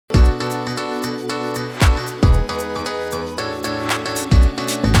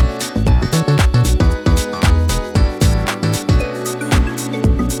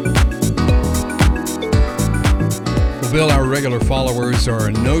regular followers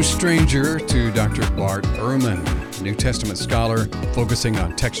are no stranger to Dr. Bart Ehrman, New Testament scholar focusing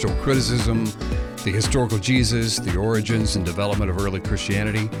on textual criticism, the historical Jesus, the origins and development of early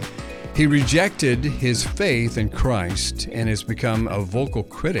Christianity. He rejected his faith in Christ and has become a vocal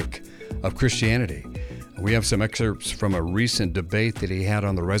critic of Christianity. We have some excerpts from a recent debate that he had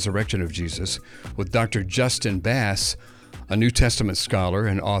on the resurrection of Jesus with Dr. Justin Bass, a New Testament scholar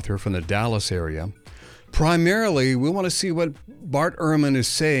and author from the Dallas area. Primarily, we want to see what Bart Ehrman is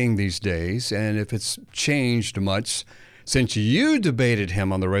saying these days and if it's changed much since you debated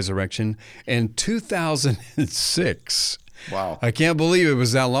him on the resurrection in 2006. Wow. I can't believe it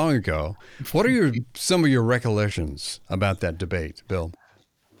was that long ago. What are some of your recollections about that debate, Bill?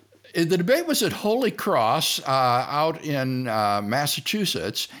 The debate was at Holy Cross out in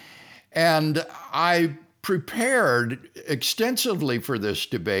Massachusetts, and I prepared extensively for this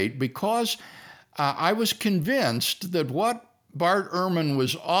debate because I was convinced that what Bart Ehrman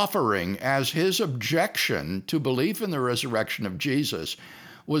was offering as his objection to belief in the resurrection of Jesus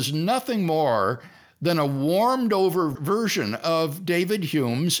was nothing more than a warmed-over version of David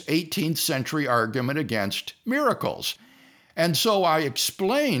Hume's 18th century argument against miracles. And so I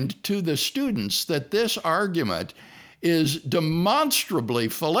explained to the students that this argument is demonstrably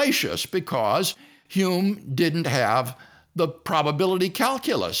fallacious because Hume didn't have the probability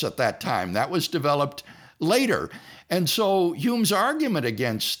calculus at that time. That was developed later. And so Hume's argument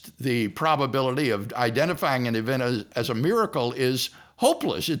against the probability of identifying an event as a miracle is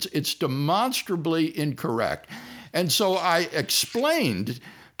hopeless. It's demonstrably incorrect. And so I explained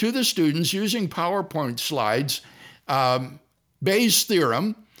to the students using PowerPoint slides Bayes'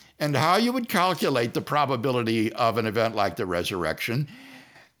 theorem and how you would calculate the probability of an event like the resurrection.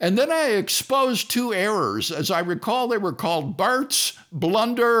 And then I exposed two errors. As I recall, they were called Bart's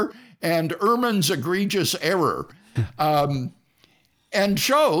blunder and Ehrman's egregious error, and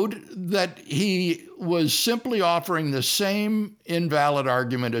showed that he was simply offering the same invalid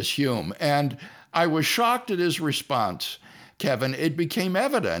argument as Hume. And I was shocked at his response, Kevin. It became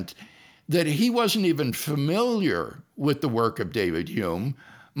evident that he wasn't even familiar with the work of David Hume,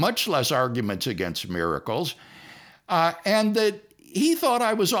 much less arguments against miracles, and that he thought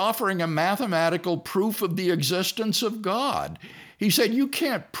I was offering a mathematical proof of the existence of God. He said, "You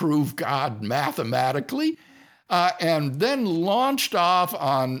can't prove God mathematically," and then launched off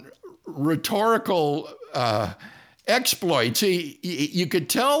on rhetorical exploits. You could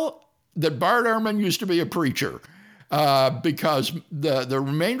tell that Bart Ehrman used to be a preacher, because the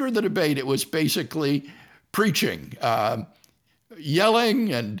remainder of the debate, it was basically preaching,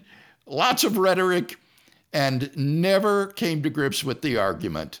 yelling and lots of rhetoric, and never came to grips with the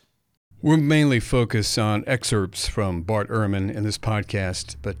argument. We're mainly focused on excerpts from Bart Ehrman in this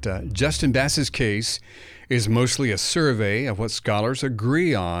podcast, but Justin Bass's case is mostly a survey of what scholars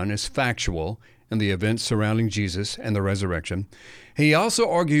agree on as factual in the events surrounding Jesus and the resurrection. He also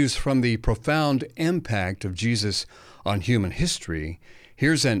argues from the profound impact of Jesus on human history.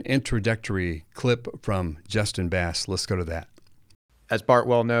 Here's an introductory clip from Justin Bass. Let's go to that. As Bart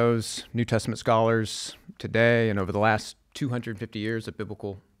well knows, New Testament scholars today and over the last 250 years of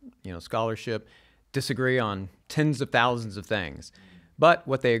biblical scholarship disagree on tens of thousands of things. But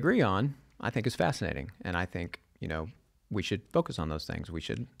what they agree on, I think, is fascinating. And I think, we should focus on those things. We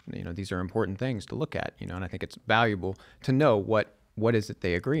should, these are important things to look at, and I think it's valuable to know what is it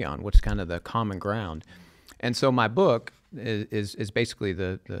they agree on, what's kind of the common ground. And so my book is basically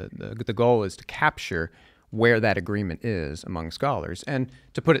the goal is to capture where that agreement is among scholars. And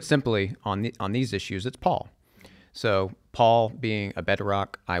to put it simply, on these issues, it's Paul. So Paul being a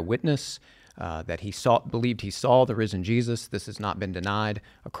bedrock eyewitness, that he believed he saw the risen Jesus. This has not been denied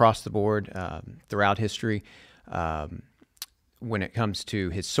across the board throughout history. When it comes to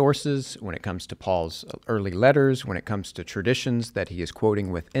his sources, when it comes to Paul's early letters, when it comes to traditions that he is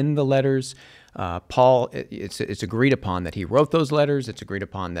quoting within the letters, Paul, it's agreed upon that he wrote those letters. It's agreed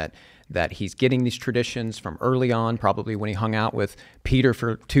upon that he's getting these traditions from early on, probably when he hung out with Peter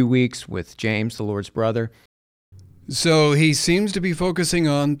for 2 weeks, with James, the Lord's brother. So he seems to be focusing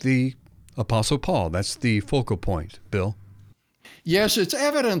on the Apostle Paul. That's the focal point, Bill. Yes, it's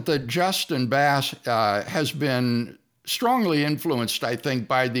evident that Justin Bass has been strongly influenced, I think,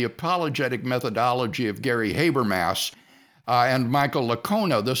 by the apologetic methodology of Gary Habermas and Michael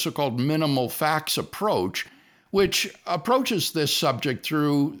Licona, the so-called minimal facts approach, which approaches this subject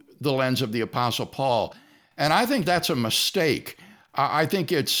through the lens of the Apostle Paul. And I think that's a mistake. I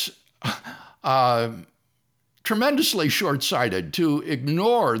think it's tremendously short-sighted to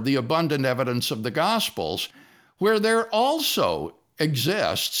ignore the abundant evidence of the Gospels, where there also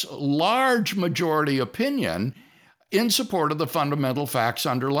exists large majority opinion in support of the fundamental facts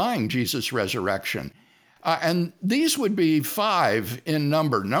underlying Jesus' resurrection. And these would be 5 in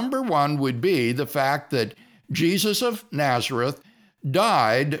number. Number 1 would be the fact that Jesus of Nazareth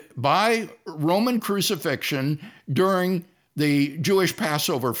died by Roman crucifixion during the Jewish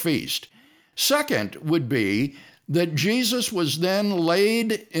Passover feast. Second would be that Jesus was then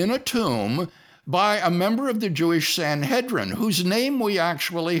laid in a tomb by a member of the Jewish Sanhedrin, whose name we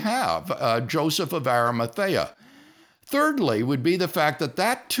actually have, Joseph of Arimathea. Thirdly would be the fact that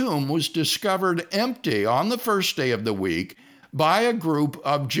that tomb was discovered empty on the first day of the week by a group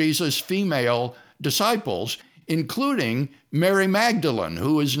of Jesus' female disciples, including Mary Magdalene,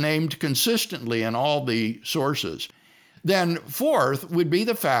 who is named consistently in all the sources. Then fourth would be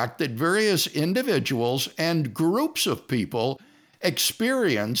the fact that various individuals and groups of people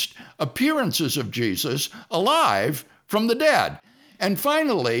experienced appearances of Jesus alive from the dead. And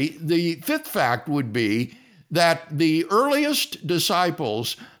finally, the fifth fact would be that the earliest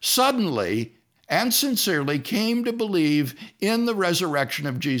disciples suddenly and sincerely came to believe in the resurrection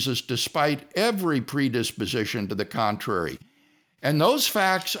of Jesus despite every predisposition to the contrary. And those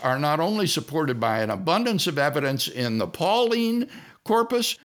facts are not only supported by an abundance of evidence in the Pauline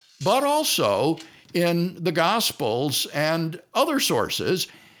corpus, but also in the Gospels and other sources.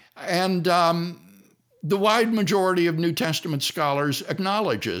 And the wide majority of New Testament scholars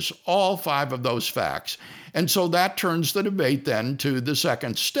acknowledges all 5 of those facts. And so that turns the debate then to the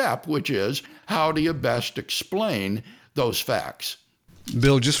second step, which is how do you best explain those facts?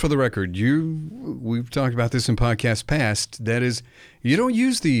 Bill, just for the record, we've talked about this in podcasts past. That is, you don't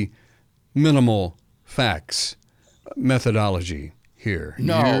use the minimal facts methodology here.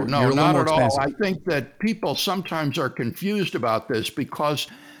 No, not at all. expansive. I think that people sometimes are confused about this because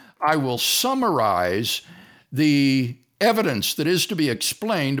I will summarize the evidence that is to be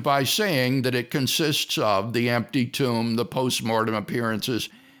explained by saying that it consists of the empty tomb, the post-mortem appearances,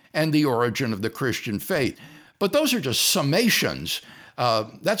 and the origin of the Christian faith. But those are just summations.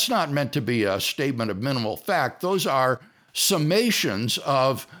 That's not meant to be a statement of minimal fact. Those are summations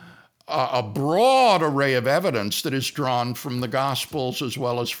of a broad array of evidence that is drawn from the Gospels as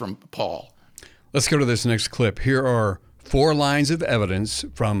well as from Paul. Let's go to this next clip. Here are 4 lines of evidence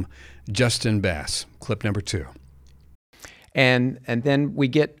from Justin Bass. Clip number 2. And then we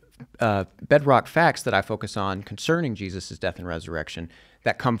get bedrock facts that I focus on concerning Jesus' death and resurrection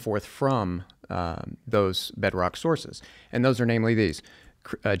that come forth from those bedrock sources. And those are namely these: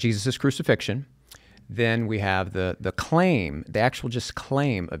 Jesus' crucifixion. Then we have the claim, the actual just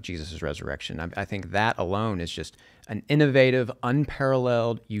claim of Jesus' resurrection. I think that alone is just an innovative,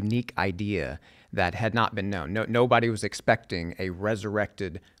 unparalleled, unique idea that had not been known. Nobody was expecting a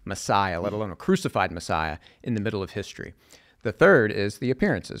resurrected Messiah, let alone a crucified Messiah, in the middle of history. The third is the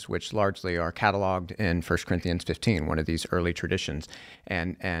appearances, which largely are cataloged in 1 Corinthians 15, one of these early traditions.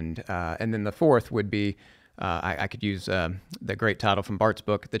 And then the fourth would be, I could use the great title from Bart's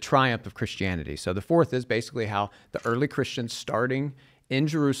book, The Triumph of Christianity. So the fourth is basically how the early Christians, starting in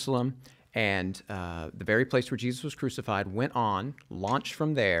Jerusalem and the very place where Jesus was crucified, launched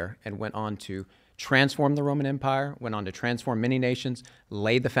from there, and went on to transform the Roman Empire, went on to transform many nations,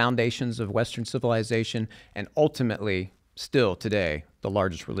 laid the foundations of Western civilization, and ultimately, still today, the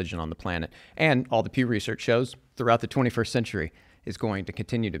largest religion on the planet. And all the Pew Research shows throughout the 21st century is going to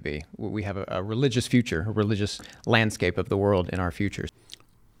continue to be. We have a religious future, a religious landscape of the world in our futures.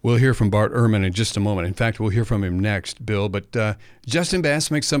 We'll hear from Bart Ehrman in just a moment. In fact, we'll hear from him next, Bill. But Justin Bass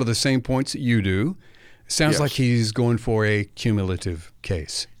makes some of the same points that you do. Sounds like he's going for a cumulative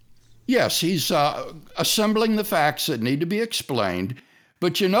case. Yes, he's assembling the facts that need to be explained.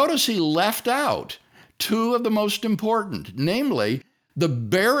 But you notice he left out 2 of the most important, namely the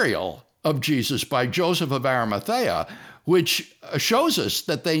burial of Jesus by Joseph of Arimathea, which shows us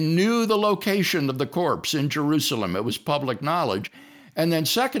that they knew the location of the corpse in Jerusalem. It was public knowledge. And then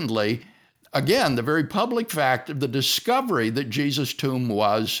secondly, again, the very public fact of the discovery that Jesus' tomb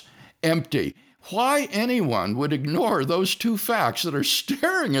was empty. Why anyone would ignore those 2 facts that are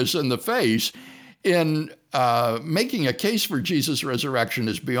staring us in the face in making a case for Jesus' resurrection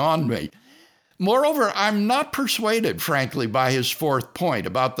is beyond me. Moreover, I'm not persuaded, frankly, by his 4th point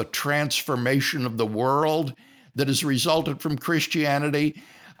about the transformation of the world that has resulted from Christianity.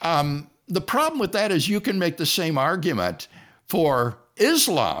 The problem with that is you can make the same argument for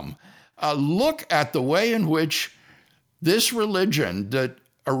Islam. Look at the way in which this religion that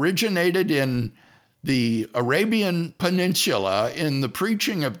originated in the Arabian Peninsula in the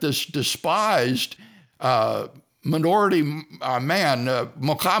preaching of this despised minority man,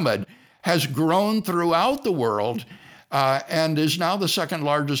 Muhammad, has grown throughout the world and is now the second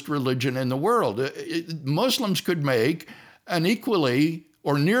largest religion in the world. Muslims could make an equally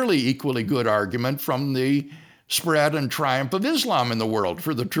or nearly equally good argument from the spread and triumph of Islam in the world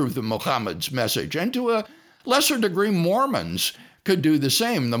for the truth of Muhammad's message. And to a lesser degree, Mormons could do the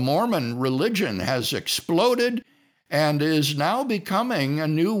same. The Mormon religion has exploded and is now becoming a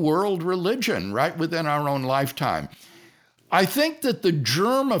new world religion right within our own lifetime. I think that the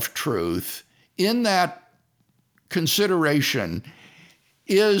germ of truth in that consideration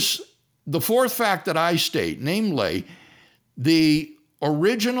is the fourth fact that I state, namely, the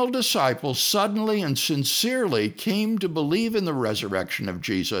original disciples suddenly and sincerely came to believe in the resurrection of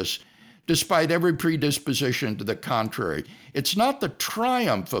Jesus, despite every predisposition to the contrary. It's not the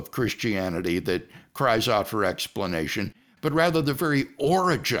triumph of Christianity that cries out for explanation, but rather the very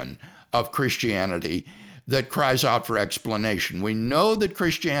origin of Christianity that cries out for explanation. We know that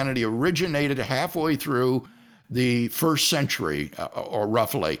Christianity originated halfway through the first century, or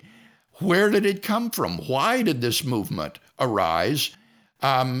roughly. Where did it come from? Why did this movement arise?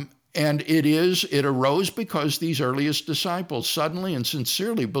 And it arose because these earliest disciples suddenly and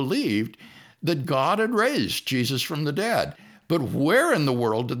sincerely believed that God had raised Jesus from the dead. But where in the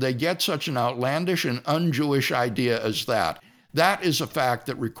world did they get such an outlandish and un-Jewish idea as that? That is a fact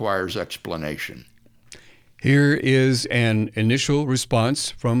that requires explanation. Here is an initial response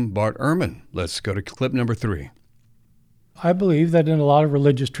from Bart Ehrman. Let's go to clip number 3. I believe that in a lot of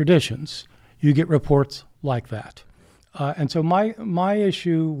religious traditions, you get reports like that. And so my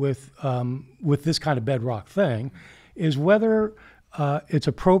issue with this kind of bedrock thing is whether it's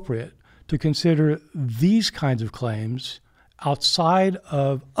appropriate to consider these kinds of claims outside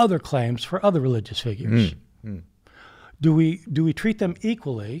of other claims for other religious figures. Do we treat them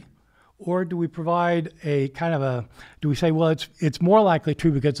equally, or do we provide a kind of do we say, well, it's more likely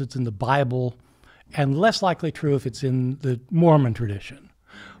true because it's in the Bible and less likely true if it's in the Mormon tradition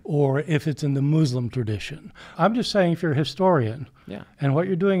or if it's in the Muslim tradition? I'm just saying, if you're a historian, and what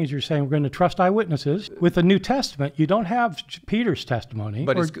you're doing is you're saying we're going to trust eyewitnesses. With the New Testament, you don't have Peter's testimony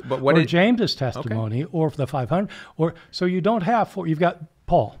or James's testimony or the 500, so you don't have you've got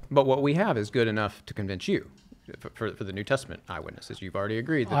Paul. But what we have is good enough to convince you. For the New Testament eyewitnesses, you've already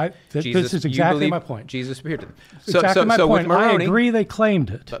agreed that this is exactly my point. Jesus appeared to them. Exactly my point. Moroni, I agree they claimed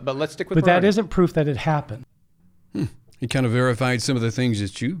it. But let's stick with But Moroni. that isn't proof that it happened. You kind of verified some of the things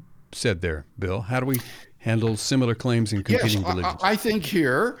that you said there, Bill. How do we handle similar claims in competing religions? I think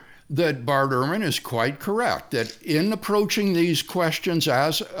here that Bart Ehrman is quite correct, that in approaching these questions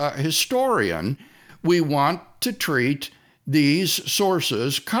as a historian, we want to treat these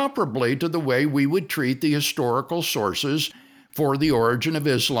sources comparably to the way we would treat the historical sources for the origin of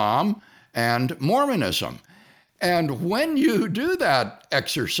Islam and Mormonism. And when you do that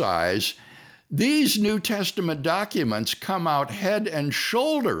exercise, these New Testament documents come out head and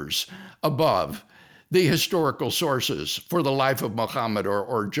shoulders above the historical sources for the life of Muhammad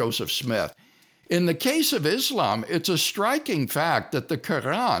or Joseph Smith. In the case of Islam, it's a striking fact that the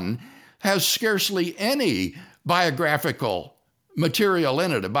Quran has scarcely any biographical material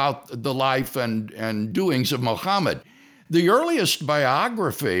in it about the life and doings of Muhammad. The earliest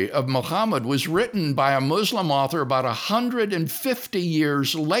biography of Muhammad was written by a Muslim author about 150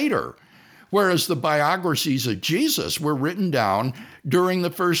 years later, whereas the biographies of Jesus were written down during the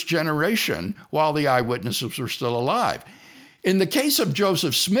first generation while the eyewitnesses were still alive. In the case of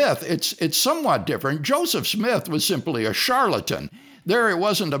Joseph Smith, it's somewhat different. Joseph Smith was simply a charlatan. There it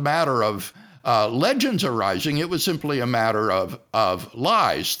wasn't a matter of legends arising, it was simply a matter of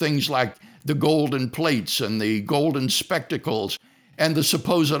lies, things like the golden plates and the golden spectacles and the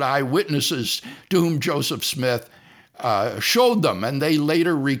supposed eyewitnesses to whom Joseph Smith showed them, and they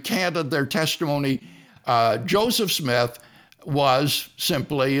later recanted their testimony. Joseph Smith was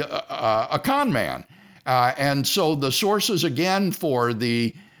simply a con man. And so the sources, again, for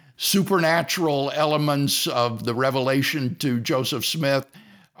the supernatural elements of the revelation to Joseph Smith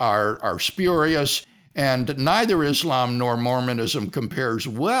are spurious, and neither Islam nor Mormonism compares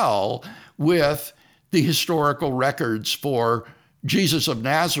well with the historical records for Jesus of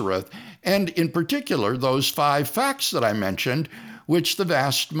Nazareth, and in particular, those 5 facts that I mentioned, which the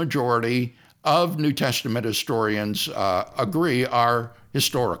vast majority of New Testament historians agree are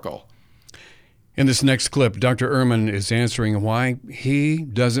historical. In this next clip, Dr. Ehrman is answering why he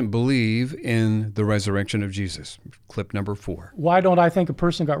doesn't believe in the resurrection of Jesus. Clip number 4. Why don't I think a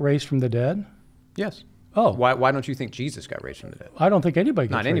person got raised from the dead? Yes. Oh. Why don't you think Jesus got raised from the dead? I don't think anybody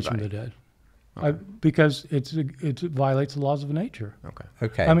gets raised from the dead. Because it violates the laws of nature.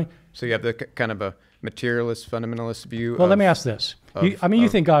 Okay. I mean, so you have the kind of a materialist, fundamentalist view. Well, let me ask this. You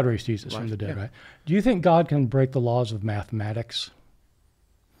think God raised Jesus from the dead, yeah. right? Do you think God can break the laws of mathematics?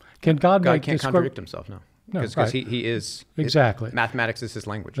 Can God can't contradict himself, no. No, Because right. he is... Exactly. Mathematics is his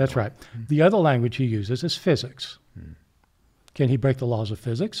language. That's right. The other language he uses is physics. Can he break the laws of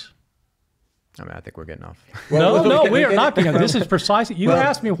physics? I mean, I think we're getting off. No, we are not being. This is precisely. You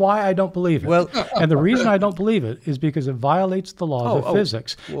asked me why I don't believe it. Well- and the reason I don't believe it is because it violates the laws of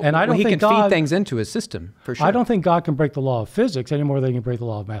physics. And I don't he think can God. feed things into his system, for sure. I don't think God can break the law of physics any more than he can break the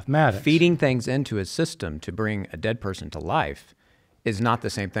law of mathematics. Feeding things into his system to bring a dead person to life is not the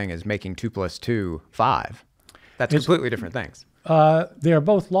same thing as making 2 + 2 5. That's completely different things, They are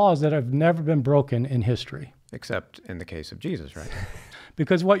both laws that have never been broken in history. except in the case of Jesus, right?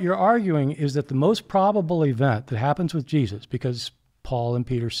 Because what you're arguing is that the most probable event that happens with Jesus, because Paul and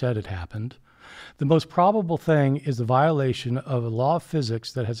Peter said it happened, the most probable thing is the violation of a law of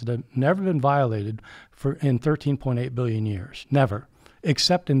physics that has never been violated in 13.8 billion years. Never.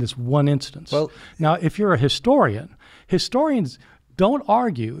 Except in this one instance. Well- now, if you're a historian, historians don't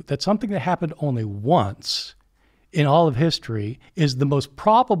argue that something that happened only once in all of history is the most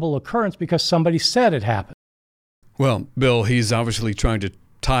probable occurrence because somebody said it happened. Well, Bill, he's obviously trying to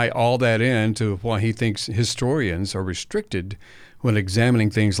tie all that in to why he thinks historians are restricted when examining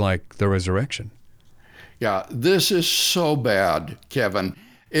things like the resurrection. Yeah, this is so bad, Kevin.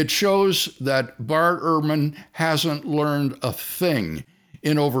 It shows that Bart Ehrman hasn't learned a thing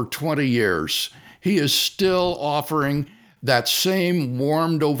in over 20 years. He is still offering that same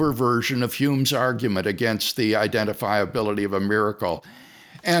warmed over version of Hume's argument against the identifiability of a miracle.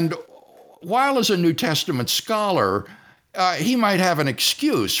 And while as a New Testament scholar, he might have an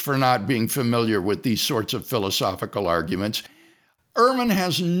excuse for not being familiar with these sorts of philosophical arguments, Ehrman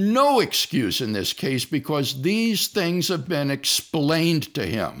has no excuse in this case because these things have been explained to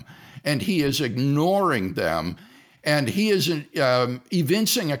him and he is ignoring them, and he is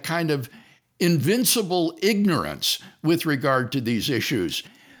evincing a kind of invincible ignorance with regard to these issues.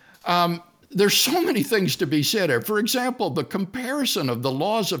 There's so many things to be said here. For example, the comparison of the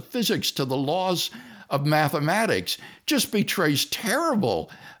laws of physics to the laws of mathematics just betrays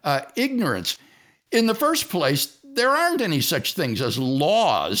terrible ignorance. In the first place, there aren't any such things as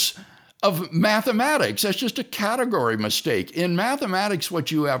laws of mathematics. That's just a category mistake. In mathematics,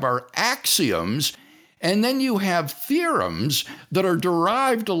 what you have are axioms, and then you have theorems that are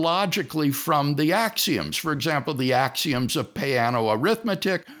derived logically from the axioms. For example, the axioms of Peano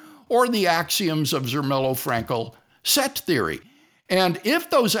arithmetic or the axioms of Zermelo-Fraenkel set theory. And if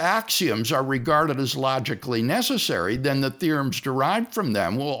those axioms are regarded as logically necessary, then the theorems derived from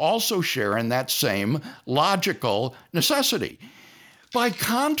them will also share in that same logical necessity. By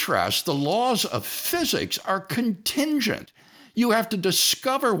contrast, the laws of physics are contingent. You have to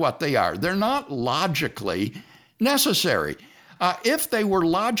discover what they are. They're not logically necessary. If they were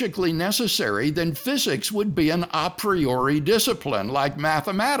logically necessary, then physics would be an a priori discipline like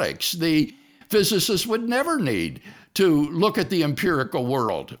mathematics. The physicist would never need to look at the empirical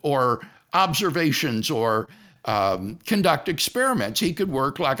world or observations or conduct experiments. He could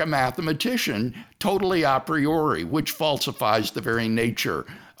work like a mathematician, totally a priori, which falsifies the very nature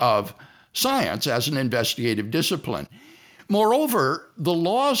of science as an investigative discipline. Moreover, the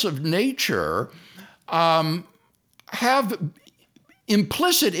laws of nature have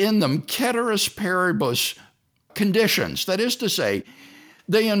implicit in them ceteris paribus conditions. That is to say,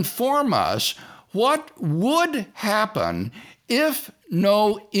 they inform us what would happen if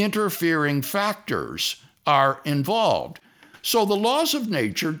no interfering factors are involved. So the laws of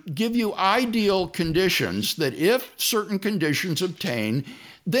nature give you ideal conditions that if certain conditions obtain,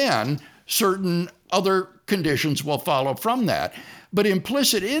 then certain other conditions will follow from that. But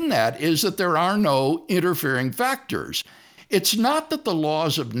implicit in that is that there are no interfering factors. It's not that the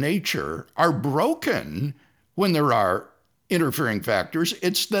laws of nature are broken when there are interfering factors.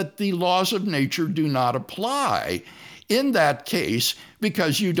 It's that the laws of nature do not apply in that case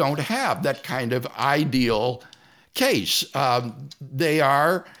because you don't have that kind of ideal case. They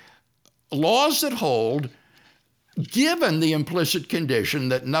are laws that hold given the implicit condition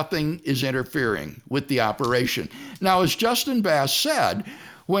that nothing is interfering with the operation. Now, as Justin Bass said,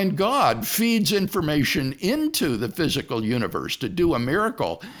 when God feeds information into the physical universe to do a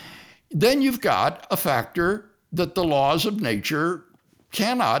miracle, then you've got a factor that the laws of nature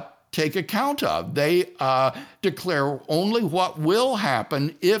cannot take account of. They declare only what will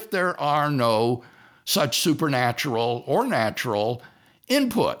happen if there are no such supernatural or natural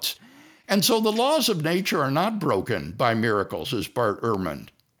inputs. And so the laws of nature are not broken by miracles, as Bart Ehrman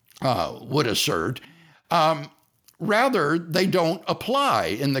would assert. rather, they don't apply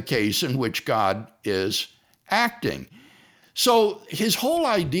in the case in which God is acting. So his whole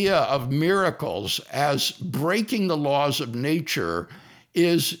idea of miracles as breaking the laws of nature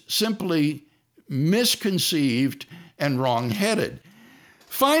is simply misconceived and wrong-headed.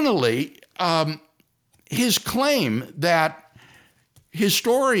 Finally, his claim that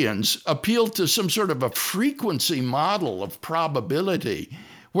historians appeal to some sort of a frequency model of probability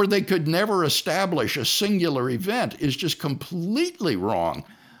where they could never establish a singular event is just completely wrong.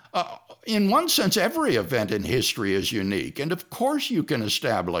 In one sense, every event in history is unique. And of course you can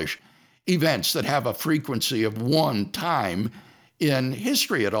establish events that have a frequency of one time in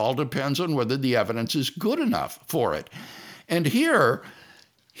history. It all depends on whether the evidence is good enough for it. And here,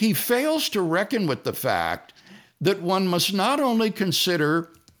 he fails to reckon with the fact that one must not only consider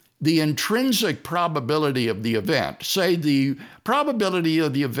the intrinsic probability of the event, say the probability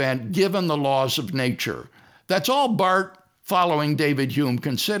of the event given the laws of nature. That's all Barth, following David Hume,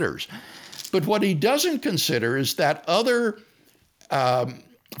 considers. But what he doesn't consider is that other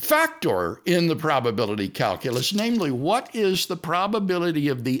factor in the probability calculus, namely, what is the probability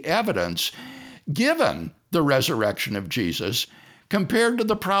of the evidence given the resurrection of Jesus compared to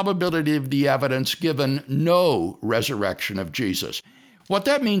the probability of the evidence given no resurrection of Jesus. What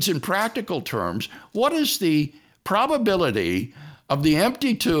that means in practical terms, what is the probability of the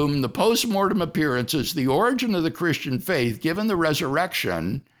empty tomb, the post-mortem appearances, the origin of the Christian faith given the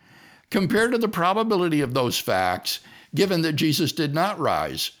resurrection compared to the probability of those facts given that Jesus did not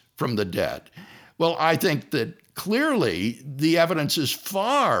rise from the dead? Well, I think that clearly the evidence is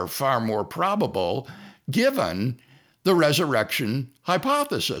far, far more probable given the resurrection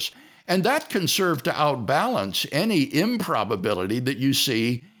hypothesis. And that can serve to outbalance any improbability that you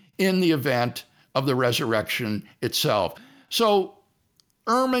see in the event of the resurrection itself. So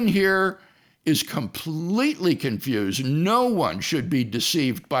Ehrman here is completely confused. No one should be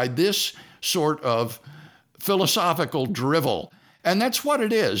deceived by this sort of philosophical drivel. And that's what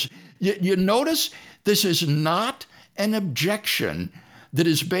it is. You notice this is not an objection that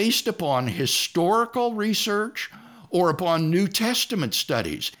is based upon historical research or upon New Testament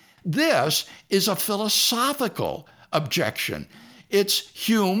studies. This is a philosophical objection. It's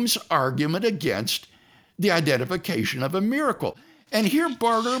Hume's argument against the identification of a miracle. And here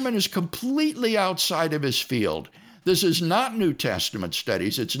Bart Ehrman is completely outside of his field. This is not New Testament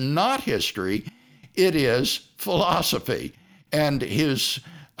studies. It's not history. It is philosophy. And his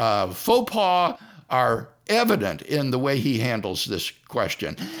faux pas are evident in the way he handles this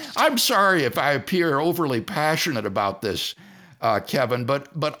question. I'm sorry if I appear overly passionate about this, Kevin,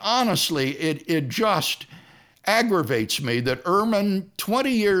 but honestly, it just aggravates me that Ehrman,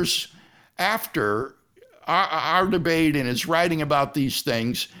 20 years after our debate and his writing about these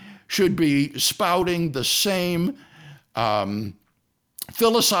things, should be spouting the same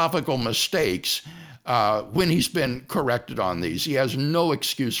philosophical mistakes when he's been corrected on these. He has no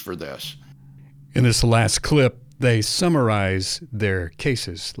excuse for this. In this last clip, they summarize their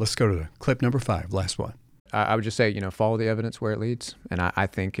cases. Let's go to clip number 5, last one. I would just say, follow the evidence where it leads. And I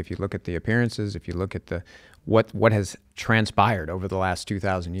think if you look at the appearances, if you look at what has transpired over the last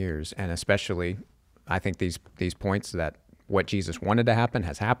 2,000 years, and especially, I think these points that what Jesus wanted to happen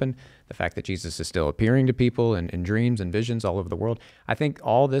has happened, the fact that Jesus is still appearing to people in dreams and visions all over the world, I think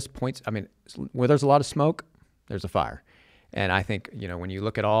all this points, where there's a lot of smoke, there's a fire. And I think, when you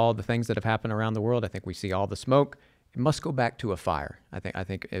look at all the things that have happened around the world, I think we see all the smoke. It must go back to a fire. I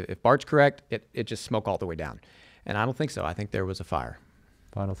think if Bart's correct, it just smoke all the way down. And I don't think so. I think there was a fire.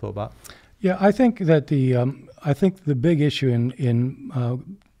 Final thought, Bart? Yeah, I think that the big issue in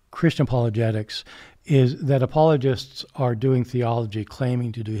Christian apologetics is that apologists are doing theology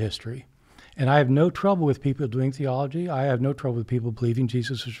claiming to do history. And I have no trouble with people doing theology. I have no trouble with people believing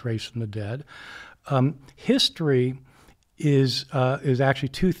Jesus was raised from the dead. History is actually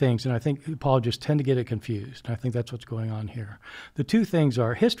two things, and I think apologists tend to get it confused. And I think that's what's going on here. The two things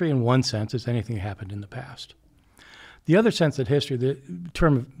are history in one sense is anything that happened in the past. The other sense that history, the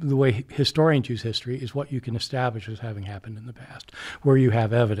term of the way historians use history, is what you can establish as having happened in the past, where you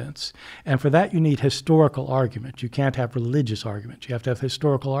have evidence. And for that, you need historical arguments. You can't have religious arguments. You have to have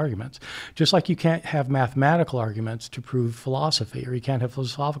historical arguments. Just like you can't have mathematical arguments to prove philosophy, or you can't have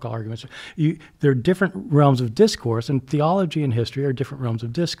philosophical arguments. There are different realms of discourse, and theology and history are different realms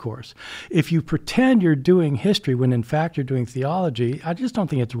of discourse. If you pretend you're doing history when in fact you're doing theology, I just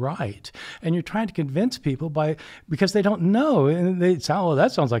don't think it's right. And you're trying to convince people because because they don't know. And they sound, well,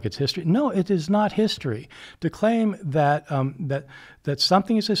 that sounds like it's history. No, it is not history. To claim that that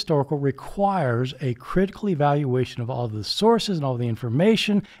something is historical requires a critical evaluation of all of the sources and all the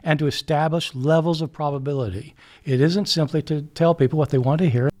information and to establish levels of probability. It isn't simply to tell people what they want to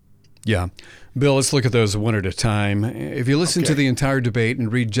hear. Yeah. Bill, let's look at those one at a time. If you listen to the entire debate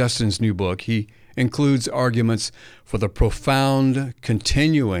and read Justin's new book, he includes arguments for the profound,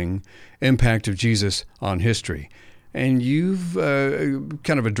 continuing impact of Jesus on history. And you've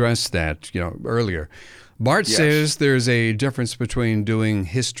kind of addressed that, earlier. Bart says there's a difference between doing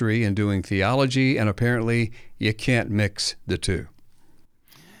history and doing theology, and apparently you can't mix the two.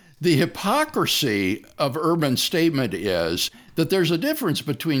 The hypocrisy of Ehrman's statement is that there's a difference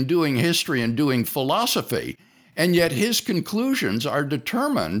between doing history and doing philosophy, and yet his conclusions are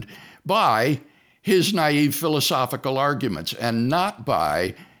determined by his naive philosophical arguments and not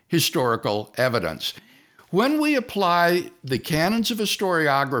by historical evidence. When we apply the canons of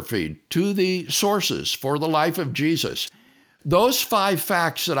historiography to the sources for the life of Jesus, those 5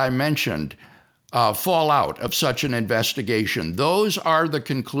 facts that I mentioned fall out of such an investigation. Those are the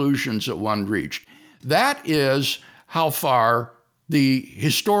conclusions that one reached. That is how far the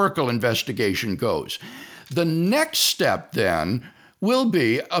historical investigation goes. The next step then will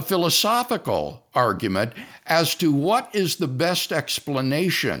be a philosophical argument as to what is the best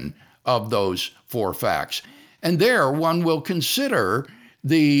explanation of those 4 facts. And there one will consider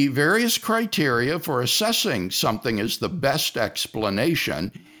the various criteria for assessing something as the best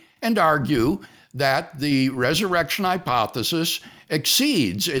explanation and argue that the resurrection hypothesis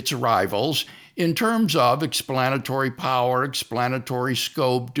exceeds its rivals in terms of explanatory power, explanatory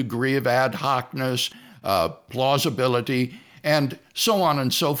scope, degree of ad hocness, plausibility, and so on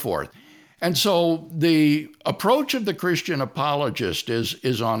and so forth. And so the approach of the Christian apologist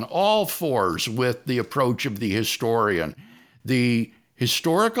is on all fours with the approach of the historian. The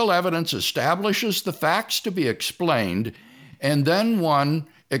historical evidence establishes the facts to be explained, and then one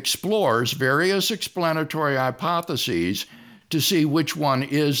explores various explanatory hypotheses to see which one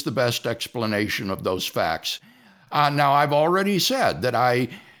is the best explanation of those facts. Now, I've already said that I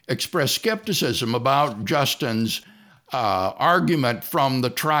express skepticism about Justin's argument from the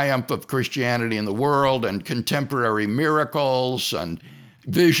triumph of Christianity in the world and contemporary miracles and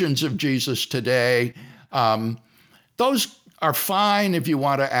visions of Jesus today. Those are fine if you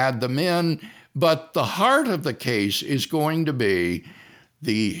want to add them in, but the heart of the case is going to be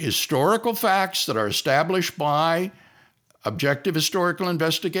the historical facts that are established by objective historical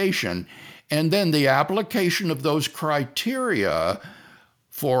investigation, and then the application of those criteria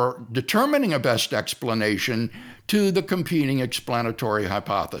for determining a best explanation to the competing explanatory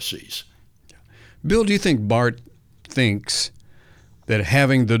hypotheses. Bill, do you think Bart thinks that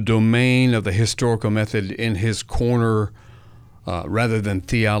having the domain of the historical method in his corner rather than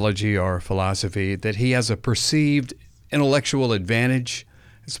theology or philosophy, that he has a perceived intellectual advantage?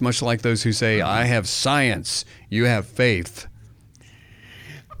 It's much like those who say, I have science, you have faith.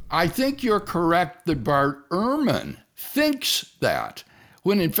 I think you're correct that Bart Ehrman thinks that,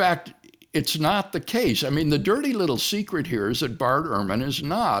 when in fact it's not the case. I mean, the dirty little secret here is that Bart Ehrman is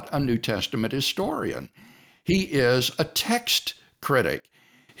not a New Testament historian. He is a text critic.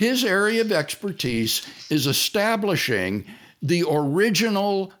 His area of expertise is establishing the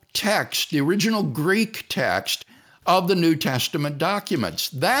original text, the original Greek text of the New Testament documents.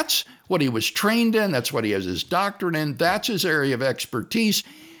 That's what he was trained in. That's what he has his doctorate in. That's his area of expertise.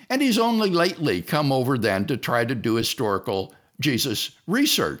 And he's only lately come over then to try to do historical Jesus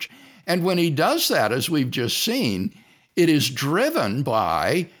research. And when he does that, as we've just seen, it is driven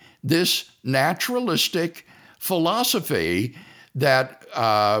by this naturalistic philosophy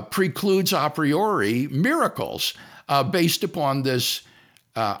that precludes a priori miracles based upon this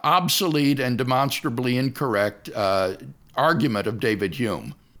obsolete and demonstrably incorrect argument of David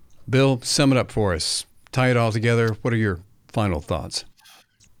Hume. Bill, sum it up for us. Tie it all together. What are your final thoughts?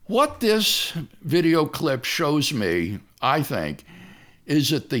 What this video clip shows me, I think,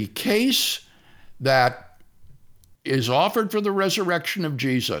 is that the case that is offered for the resurrection of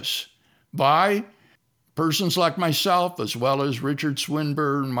Jesus by persons like myself, as well as Richard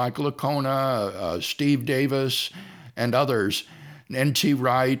Swinburne, Michael Licona, Steve Davis, and others, N.T.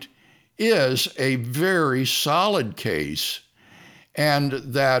 Wright, is a very solid case, and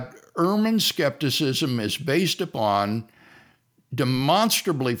that Ehrman's skepticism is based upon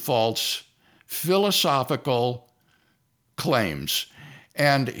demonstrably false philosophical claims.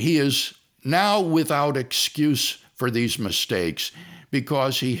 And he is now without excuse for these mistakes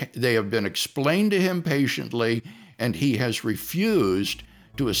because they have been explained to him patiently, and he has refused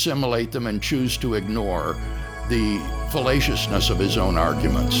to assimilate them and choose to ignore the fallaciousness of his own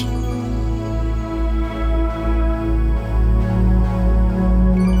arguments.